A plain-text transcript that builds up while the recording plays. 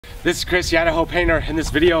This is Chris, the Idaho Painter. In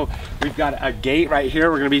this video, we've got a gate right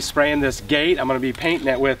here. We're gonna be spraying this gate. I'm gonna be painting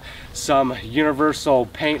it with some universal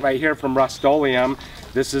paint right here from Rust-Oleum.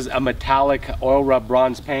 This is a metallic oil rub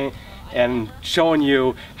bronze paint, and showing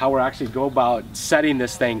you how we're actually go about setting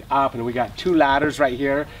this thing up. And we got two ladders right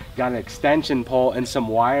here, got an extension pole and some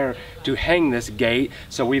wire to hang this gate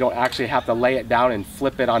so we don't actually have to lay it down and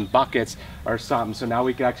flip it on buckets or something. So now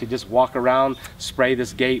we can actually just walk around, spray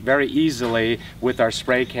this gate very easily with our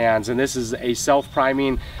spray cans. And this is a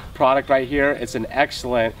self-priming product right here. It's an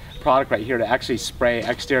excellent product right here to actually spray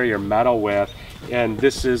exterior metal with. And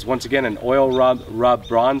this is once again an oil rub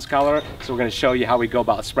bronze color. So we're going to show you how we go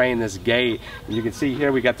about spraying this gate. And you can see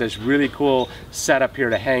here we got this really cool setup here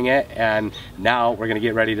to hang it, and now we're going to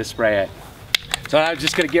get ready to spray it. So I'm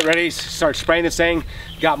just going to get ready to start spraying this thing.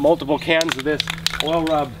 Got multiple cans of this oil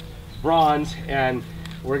rub bronze, and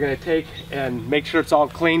we're going to take and make sure it's all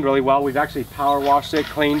cleaned really well. We've actually power washed it,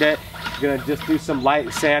 cleaned it. We're going to just do some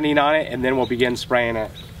light sanding on it, and then we'll begin spraying it.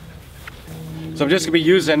 So I'm just going to be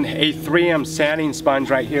using a 3M sanding sponge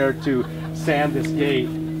right here to sand this gate.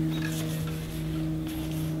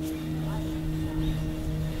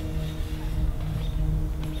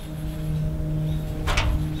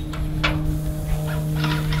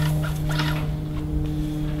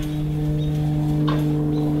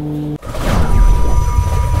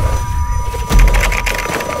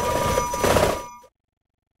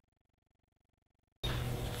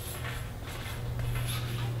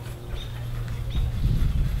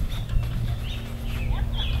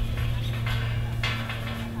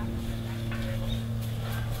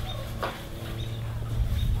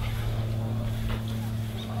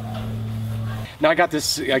 Now I got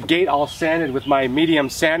this gate all sanded with my medium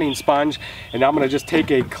sanding sponge, and now I'm going to just take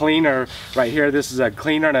a cleaner right here. This is a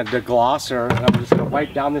cleaner and a deglosser, and I'm just going to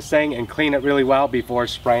wipe down this thing and clean it really well before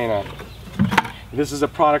spraying it. This is a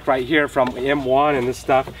product right here from M1, and this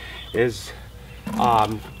stuff is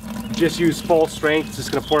just use full strength.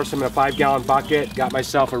 Just going to pour some in a 5-gallon bucket. Got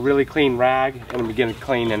myself a really clean rag and begin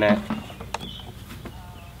cleaning it.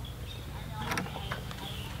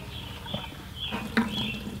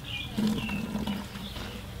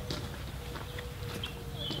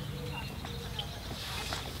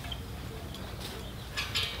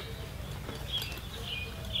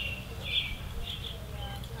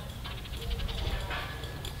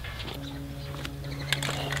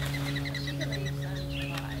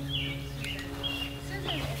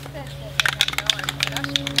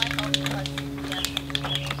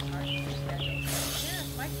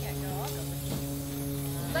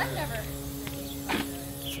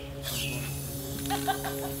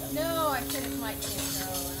 No, I said if Mike can't go,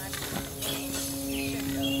 and I should go.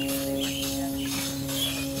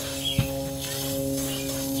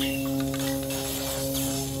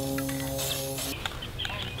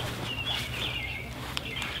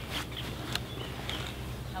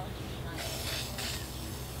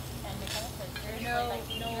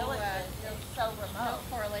 No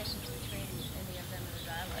correlation between any of them and the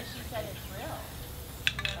drywallers. She said it's real.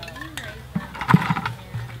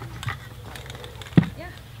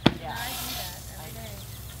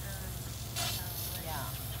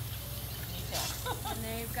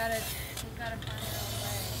 We've got to find our own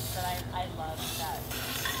way. But I love that.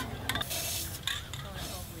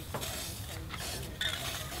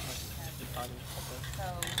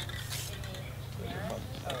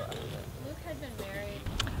 Luke had been married.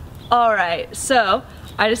 Alright, so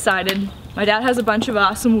I decided my dad has a bunch of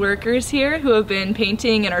awesome workers here who have been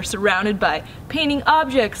painting and are surrounded by painting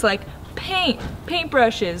objects like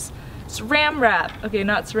paintbrushes, saran wrap, okay,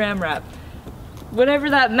 not saran wrap, whatever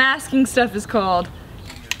that masking stuff is called.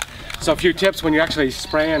 So a few tips when you're actually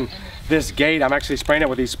spraying this gate. I'm actually spraying it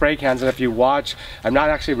with these spray cans, and if you watch, I'm not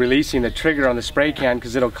actually releasing the trigger on the spray can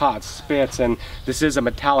because it'll cause spits, and this is a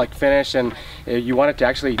metallic finish, and you want it to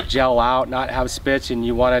actually gel out, not have spits, and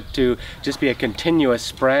you want it to just be a continuous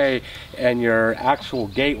spray, and your actual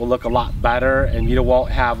gate will look a lot better, and you won't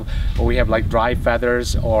have what we have like dry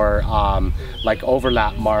feathers or like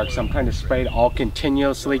overlap marks. I'm trying to spray it all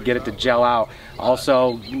continuously, get it to gel out.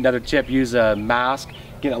 Also, another tip, use a mask.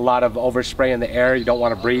 Get a lot of overspray in the air. You don't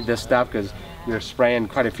want to breathe this stuff because you're spraying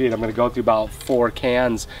quite a few. I'm going to go through about 4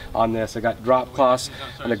 cans on this. I got drop cloths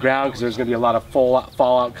on the ground because there's going to be a lot of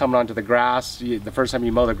fallout coming onto the grass. The first time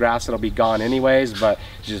you mow the grass, it'll be gone anyways, but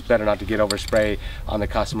it's just better not to get overspray on the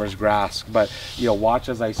customer's grass. But watch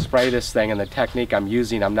as I spray this thing, and the technique I'm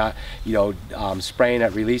using, I'm not spraying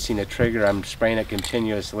it, releasing the trigger. I'm spraying it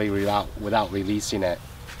continuously without releasing it.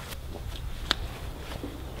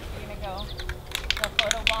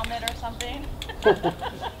 Or something.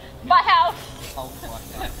 My house.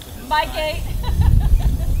 My gate.